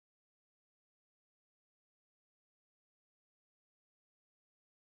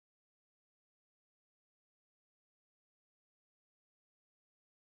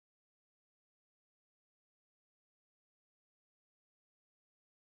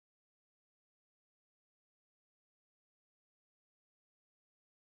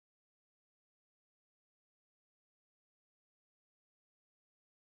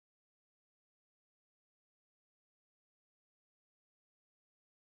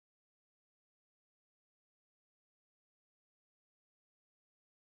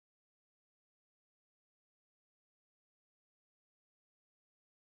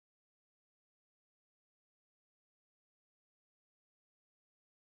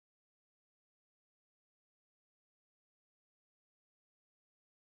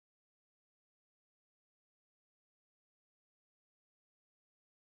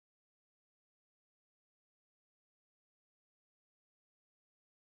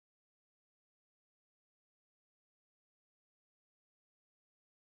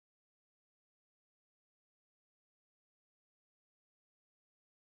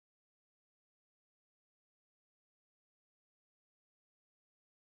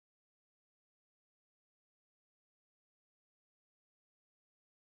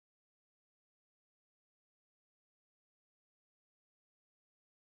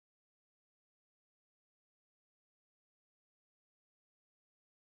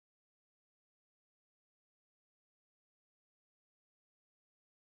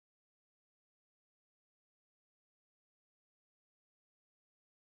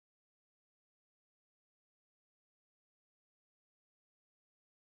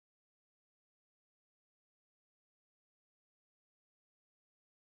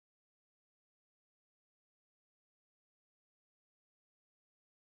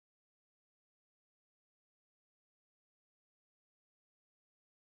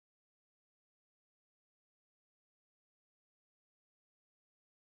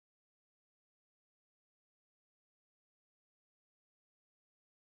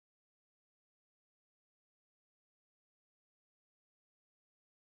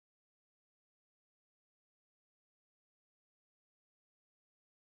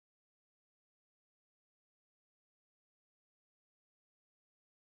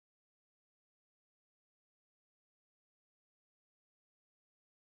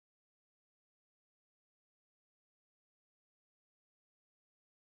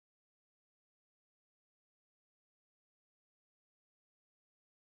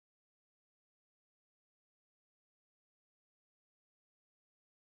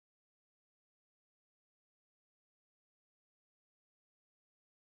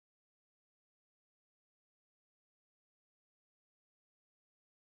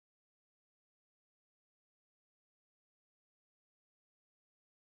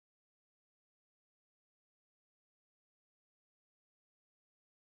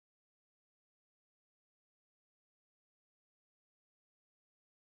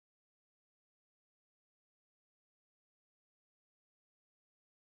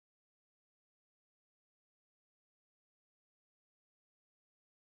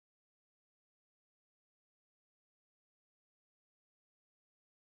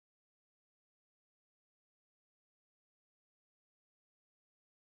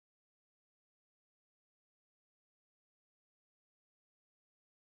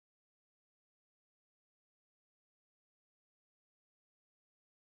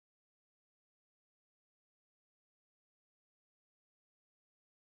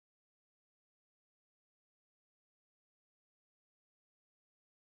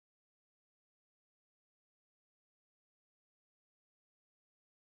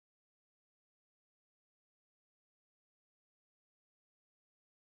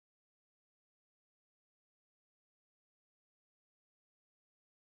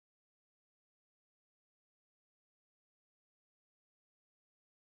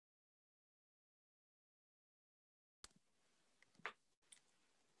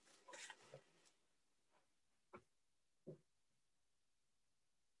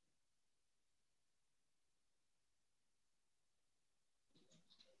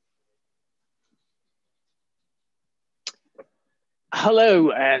Hello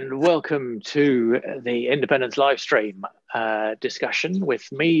and welcome to the Independence live stream discussion with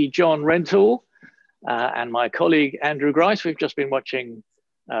me, John Rentoul, and my colleague Andrew Grice. We've just been watching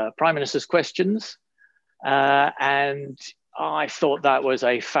Prime Minister's Questions, and I thought that was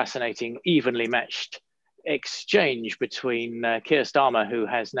a fascinating, evenly matched exchange between Keir Starmer, who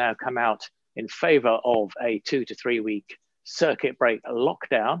has now come out in favour of a 2 to 3 week circuit break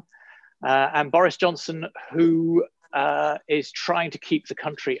lockdown, and Boris Johnson, who is trying to keep the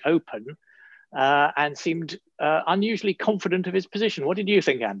country open and seemed unusually confident of his position. What did you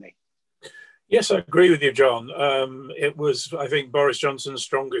think, Andy? Yes, I agree with you, John. It was, I think, Boris Johnson's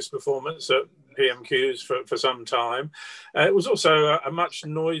strongest performance at PMQs for some time. It was also a much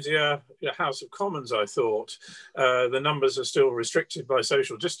noisier House of Commons, I thought. The numbers are still restricted by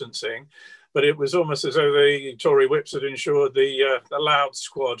social distancing, but it was almost as though the Tory whips had ensured the loud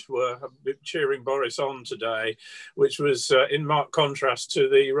squad were cheering Boris on today, which was in marked contrast to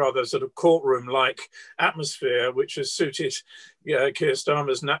the rather sort of courtroom-like atmosphere which has suited Keir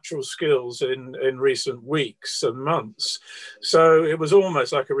Starmer's natural skills in recent weeks and months. So it was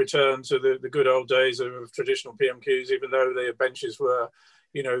almost like a return to the good old days of traditional PMQs, even though the benches were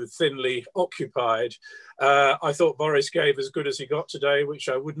thinly occupied. I thought Boris gave as good as he got today, which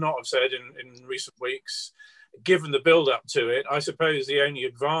I would not have said in recent weeks. Given the build-up to it, I suppose the only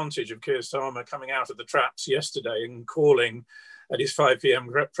advantage of Keir Starmer coming out of the traps yesterday and calling at his 5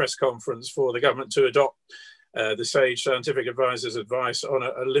 p.m. press conference for the government to adopt the Sage Scientific Advisor's advice on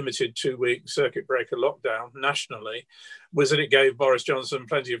a limited 2-week circuit breaker lockdown nationally was that it gave Boris Johnson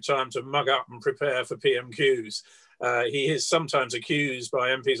plenty of time to mug up and prepare for PMQs. He is sometimes accused by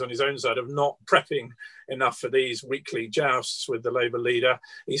MPs on his own side of not prepping enough for these weekly jousts with the Labour leader.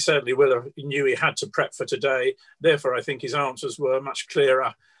 He certainly knew he had to prep for today. Therefore, I think his answers were much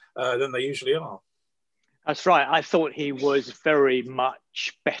clearer than they usually are. That's right. I thought he was very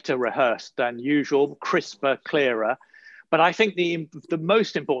much better rehearsed than usual, crisper, clearer. But I think the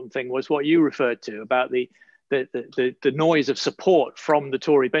most important thing was what you referred to about the noise of support from the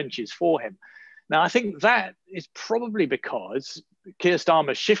Tory benches for him. Now, I think that is probably because Keir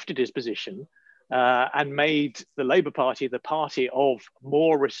Starmer shifted his position and made the Labour Party the party of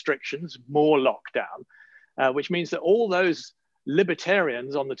more restrictions, more lockdown, which means that all those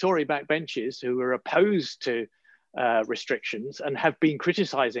libertarians on the Tory backbenches who are opposed to restrictions and have been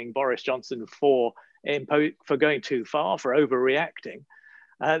criticising Boris Johnson for going too far, for overreacting,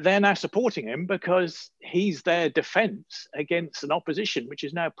 they're now supporting him because he's their defence against an opposition which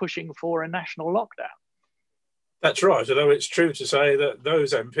is now pushing for a national lockdown. That's right, although it's true to say that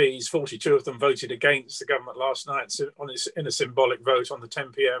those MPs, 42 of them, voted against the government last night in a symbolic vote on the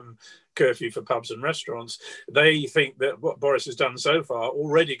 10 p.m. curfew for pubs and restaurants. They think that what Boris has done so far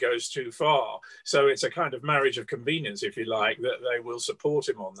already goes too far. So it's a kind of marriage of convenience, if you like, that they will support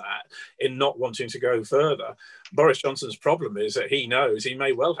him on that in not wanting to go further. Boris Johnson's problem is that he knows he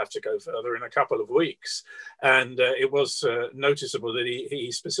may well have to go further in a couple of weeks. And it was noticeable that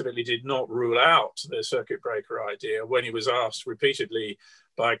he specifically did not rule out the circuit breaker idea when he was asked repeatedly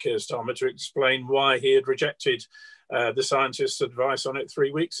by Keir Starmer to explain why he had rejected the scientists' advice on it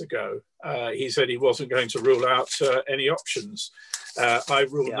 3 weeks ago. He said he wasn't going to rule out any options. I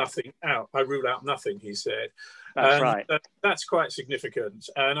rule nothing out. I rule out nothing, he said. That's right. That's quite significant.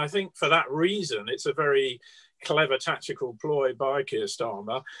 And I think for that reason, it's a very clever tactical ploy by Keir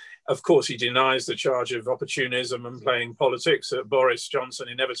Starmer. Of course, he denies the charge of opportunism and playing politics that Boris Johnson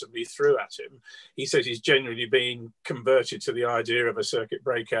inevitably threw at him. He says he's genuinely been converted to the idea of a circuit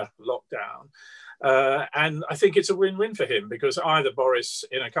breaker lockdown. And I think it's a win-win for him because either Boris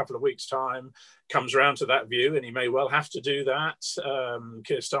in a couple of weeks' time comes around to that view, and he may well have to do that.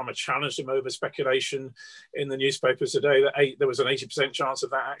 Keir Starmer challenged him over speculation in the newspapers today that there was an 80% chance of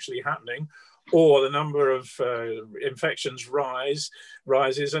that actually happening, or the number of infections rises,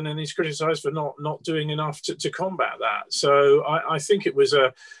 and then he's criticised for not doing enough to combat that. So I think it was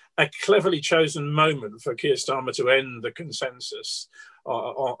a cleverly chosen moment for Keir Starmer to end the consensus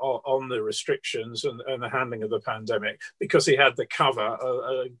on the restrictions and the handling of the pandemic, because he had the cover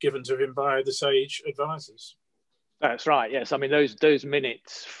given to him by the Sage advisors. That's right. Yes, I mean those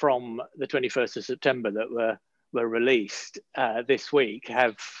minutes from the 21st of September that were released this week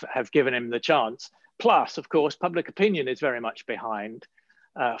have given him the chance. Plus, of course, public opinion is very much behind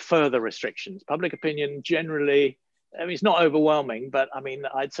further restrictions. Public opinion generally, I mean, it's not overwhelming, but I mean,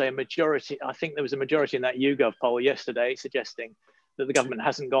 I'd say a majority. I think there was a majority in that YouGov poll yesterday suggesting that the government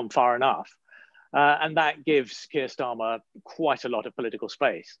hasn't gone far enough. And that gives Keir Starmer quite a lot of political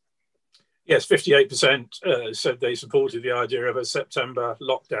space. Yes, 58% said they supported the idea of a September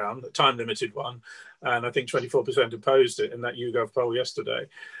lockdown, a time-limited one, and I think 24% opposed it in that YouGov poll yesterday.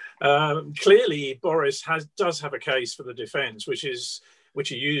 Clearly, Boris does have a case for the defence, which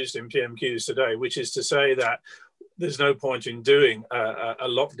he used in PMQs today, which is to say that there's no point in doing a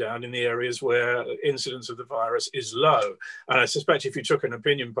lockdown in the areas where incidence of the virus is low. And I suspect if you took an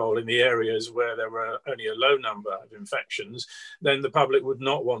opinion poll in the areas where there were only a low number of infections, then the public would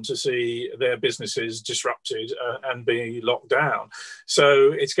not want to see their businesses disrupted and be locked down.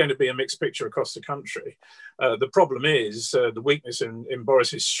 So it's going to be a mixed picture across the country. The problem is the weakness in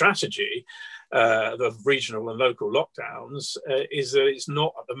Boris's strategy, the regional and local lockdowns, is that it's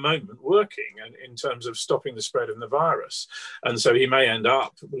not at the moment working in terms of stopping the spread of the virus. And so he may end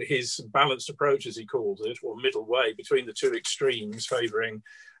up with his balanced approach, as he calls it, or middle way between the two extremes, favouring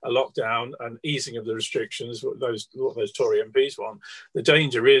a lockdown and easing of the restrictions, what those Tory MPs want. The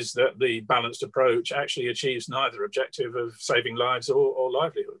danger is that the balanced approach actually achieves neither objective of saving lives or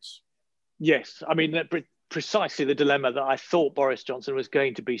livelihoods. Yes, I mean, precisely the dilemma that I thought Boris Johnson was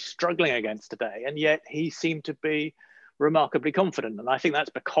going to be struggling against today, and yet he seemed to be remarkably confident. And I think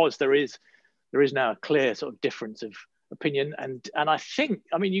that's because there is now a clear sort of difference of opinion. And I think,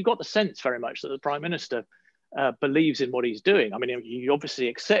 I mean, you got the sense very much that the Prime Minister believes in what he's doing. I mean, he obviously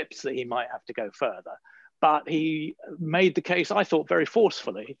accepts that he might have to go further, but he made the case, I thought, very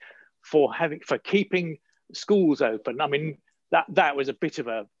forcefully for keeping schools open. I mean, that was a bit of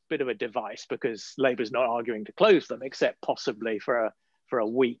a device, because Labour's not arguing to close them, except possibly for a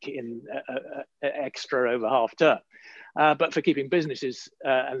week in extra over half term, but for keeping businesses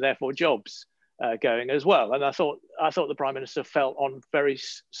and therefore jobs going as well. And I thought the Prime Minister felt on very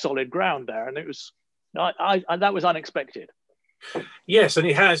solid ground there, and it was that was unexpected. Yes, and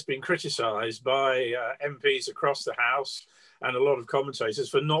he has been criticised by MPs across the House and a lot of commentators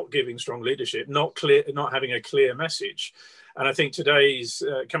for not giving strong leadership, not having a clear message. And I think today's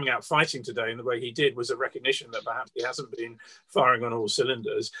coming out fighting today in the way he did was a recognition that perhaps he hasn't been firing on all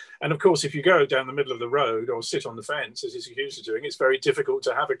cylinders. And of course, if you go down the middle of the road or sit on the fence, as he's accused of doing, it's very difficult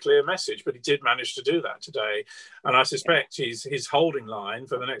to have a clear message. But he did manage to do that today. And I suspect his holding line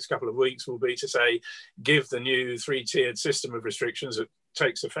for the next couple of weeks will be to say, give the new three-tiered system of restrictions that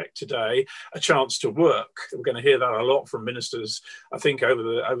takes effect today a chance to work. We're going to hear that a lot from ministers, I think, over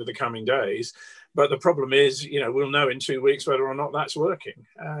the coming days. But the problem is, we'll know in 2 weeks whether or not that's working.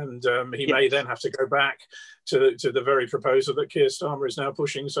 And he may then have to go back to the very proposal that Keir Starmer is now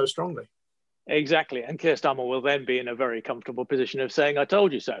pushing so strongly. Exactly. And Keir Starmer will then be in a very comfortable position of saying, I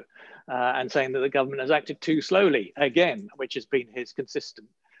told you so, and saying that the government has acted too slowly again, which has been his consistent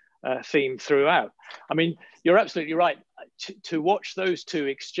theme throughout. I mean, you're absolutely right. To watch those two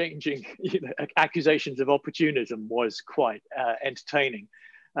exchanging accusations of opportunism was quite entertaining.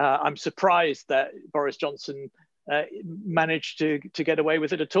 I'm surprised that Boris Johnson managed to get away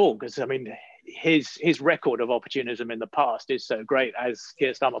with it at all, because I mean, his record of opportunism in the past is so great, as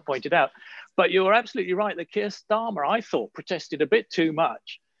Keir Starmer pointed out. But you're absolutely right that Keir Starmer, I thought, protested a bit too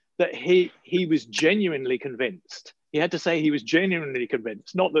much, that he was genuinely convinced. He had to say he was genuinely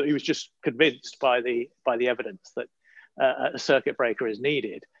convinced, not that he was just convinced by the evidence that a circuit breaker is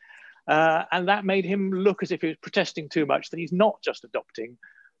needed. And that made him look as if he was protesting too much, that he's not just adopting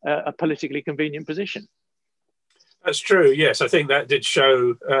a politically convenient position. That's true. Yes, I think that did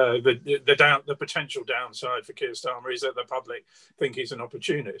show the potential downside for Keir Starmer is that the public think he's an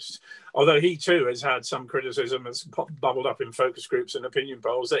opportunist. Although he too has had some criticism that's bubbled up in focus groups and opinion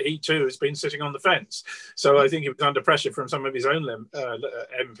polls that he too has been sitting on the fence. So I think he was under pressure from some of his own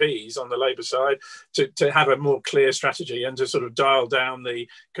MPs on the Labour side to have a more clear strategy and to sort of dial down the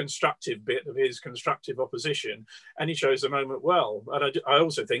constructive bit of his constructive opposition. And he chose the moment well. And I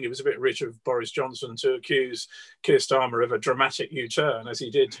also think it was a bit rich of Boris Johnson to accuse Keir Starmer of a dramatic U-turn, as he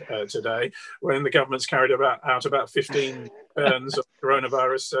did today, when the government's carried out about 15 turns of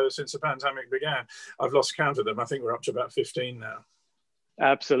coronavirus since the pandemic began. I've lost count of them. I think we're up to about 15 now.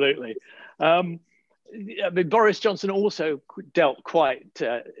 Absolutely. I mean, Boris Johnson also dealt quite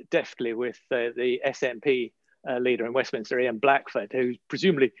deftly with the SNP leader in Westminster, Ian Blackford, who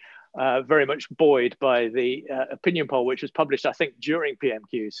presumably very much buoyed by the opinion poll, which was published, I think, during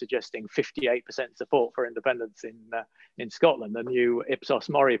PMQs, suggesting 58% support for independence in Scotland, the new Ipsos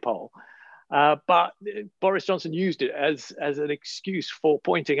Mori poll. But Boris Johnson used it as an excuse for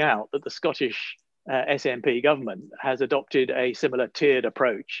pointing out that the Scottish SNP government has adopted a similar tiered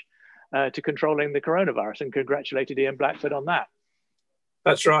approach to controlling the coronavirus, and congratulated Ian Blackford on that.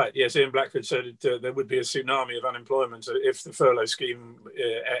 That's right. Yes, Ian Blackford said there would be a tsunami of unemployment if the furlough scheme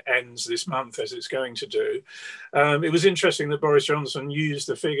ends this month, as it's going to do. It was interesting that Boris Johnson used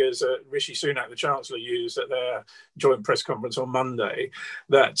the figures that Rishi Sunak, the Chancellor, used at their joint press conference on Monday,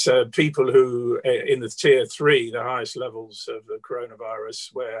 that people who, in the tier 3, the highest levels of the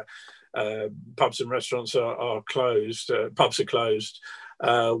coronavirus, where pubs and restaurants are closed, pubs are closed,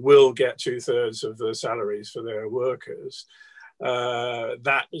 will get 2/3 of the salaries for their workers.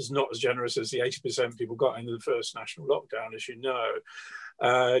 That is not as generous as the 80% people got in the first national lockdown, as you know.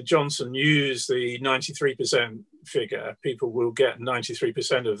 Johnson used the 93% figure. People will get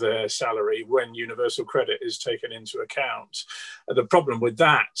 93% of their salary when universal credit is taken into account. The problem with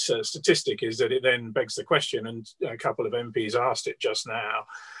that statistic is that it then begs the question, and a couple of MPs asked it just now,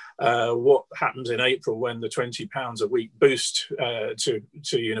 what happens in April when the £20 a week boost to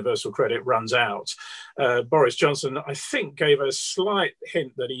universal credit runs out. Boris Johnson, I think, gave a slight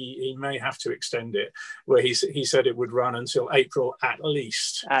hint that he may have to extend it, where he said it would run until April at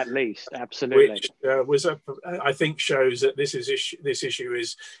least. At least, absolutely. Which I think shows that this issue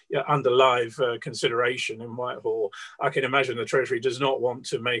is under live consideration in Whitehall. I can imagine the Treasury does not want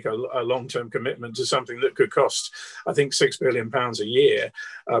to make a long-term commitment to something that could cost, I think, £6 billion a year.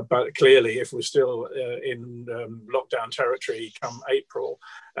 But clearly, if we're still in lockdown territory come April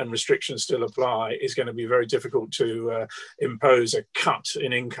and restrictions still apply, it's going to be very difficult to impose a cut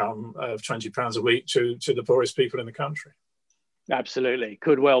in income of £20 a week to the poorest people in the country. Absolutely.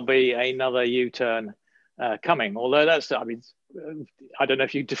 Could well be another U-turn coming. Although that's, I mean, I don't know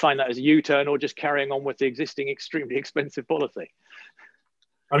if you define that as a U-turn or just carrying on with the existing extremely expensive policy.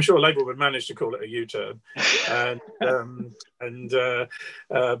 I'm sure Labour would manage to call it a U-turn, but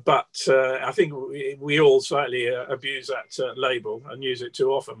I think we all slightly abuse that label and use it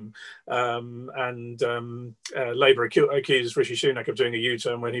too often. Labour accused Rishi Sunak of doing a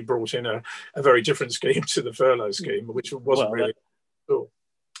U-turn when he brought in a very different scheme to the furlough scheme, which wasn't really cool.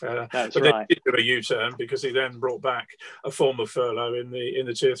 That's but right. they did do a U-turn because he then brought back a form of furlough in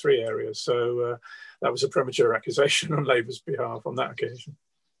the tier 3 areas. So that was a premature accusation on Labour's behalf on that occasion.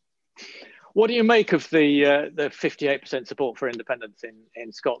 What do you make of the 58% support for independence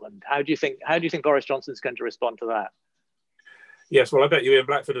in Scotland? How do you think Boris Johnson's going to respond to that? Yes, well, I bet you Ian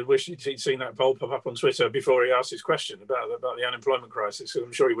Blackford had wished he'd seen that poll pop up on Twitter before he asked his question about the unemployment crisis. So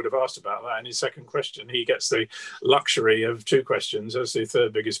I'm sure he would have asked about that. In his second question, he gets the luxury of 2 questions as the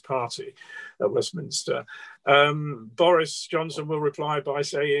third biggest party at Westminster. Boris Johnson will reply by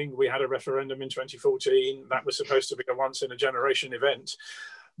saying, we had a referendum in 2014. That was supposed to be a once-in-a-generation event.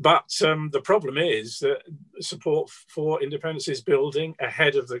 But the problem is that support for independence is building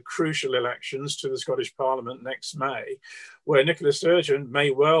ahead of the crucial elections to the Scottish Parliament next May, where Nicola Sturgeon may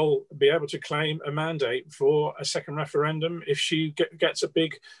well be able to claim a mandate for a second referendum if she gets a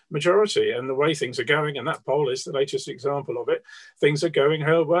big majority. And the way things are going, and that poll is the latest example of it, things are going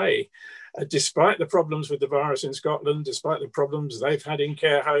her way. Despite the problems with the virus in Scotland, despite the problems they've had in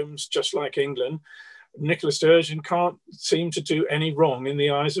care homes, just like England, Nicola Sturgeon can't seem to do any wrong in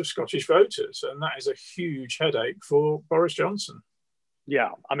the eyes of Scottish voters. And that is a huge headache for Boris Johnson. Yeah,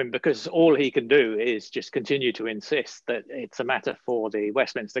 I mean, because all he can do is just continue to insist that it's a matter for the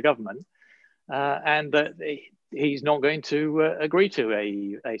Westminster government and that he's not going to agree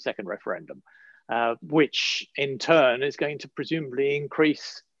to a second referendum, which in turn is going to presumably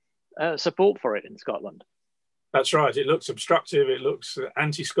increase support for it in Scotland. That's right. It looks obstructive. It looks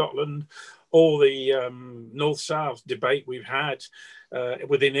anti-Scotland. All the North-South debate we've had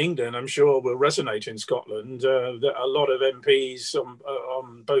within England, I'm sure, will resonate in Scotland. That a lot of MPs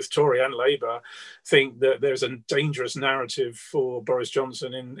on both Tory and Labour think that there's a dangerous narrative for Boris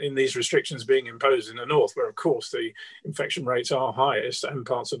Johnson in these restrictions being imposed in the North, where, of course, the infection rates are highest, and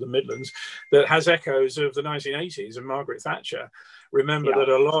parts of the Midlands, that has echoes of the 1980s and Margaret Thatcher. Remember that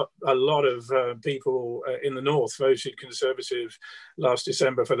a lot of people in the North voted Conservative last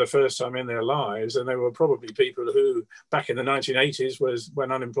December for the first time in their lives, and they were probably people who, back in the 1980s, was when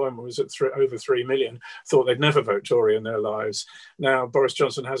unemployment was at over 3 million, thought they'd never vote Tory in their lives. Now, Boris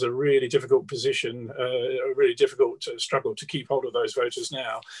Johnson has a really difficult position, a really difficult struggle to keep hold of those voters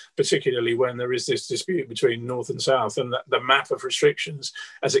now, particularly when there is this dispute between North and South, and the map of restrictions,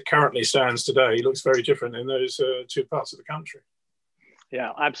 as it currently stands today, looks very different in those 2 parts of the country.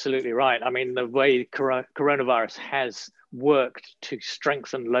 Yeah, absolutely right. I mean, the way coronavirus has worked to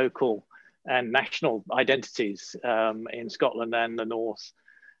strengthen local and national identities in Scotland and the North,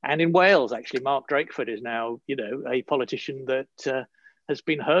 and in Wales, actually, Mark Drakeford is now, a politician that has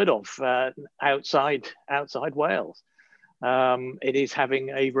been heard of outside Wales. It is having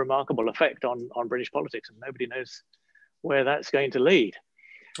a remarkable effect on British politics, and nobody knows where that's going to lead.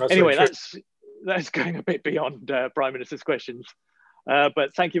 Anyway, that's going a bit beyond Prime Minister's questions.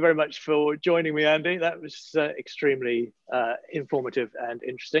 But thank you very much for joining me, Andy. That was extremely informative and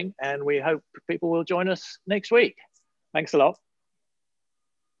interesting. And we hope people will join us next week. Thanks a lot.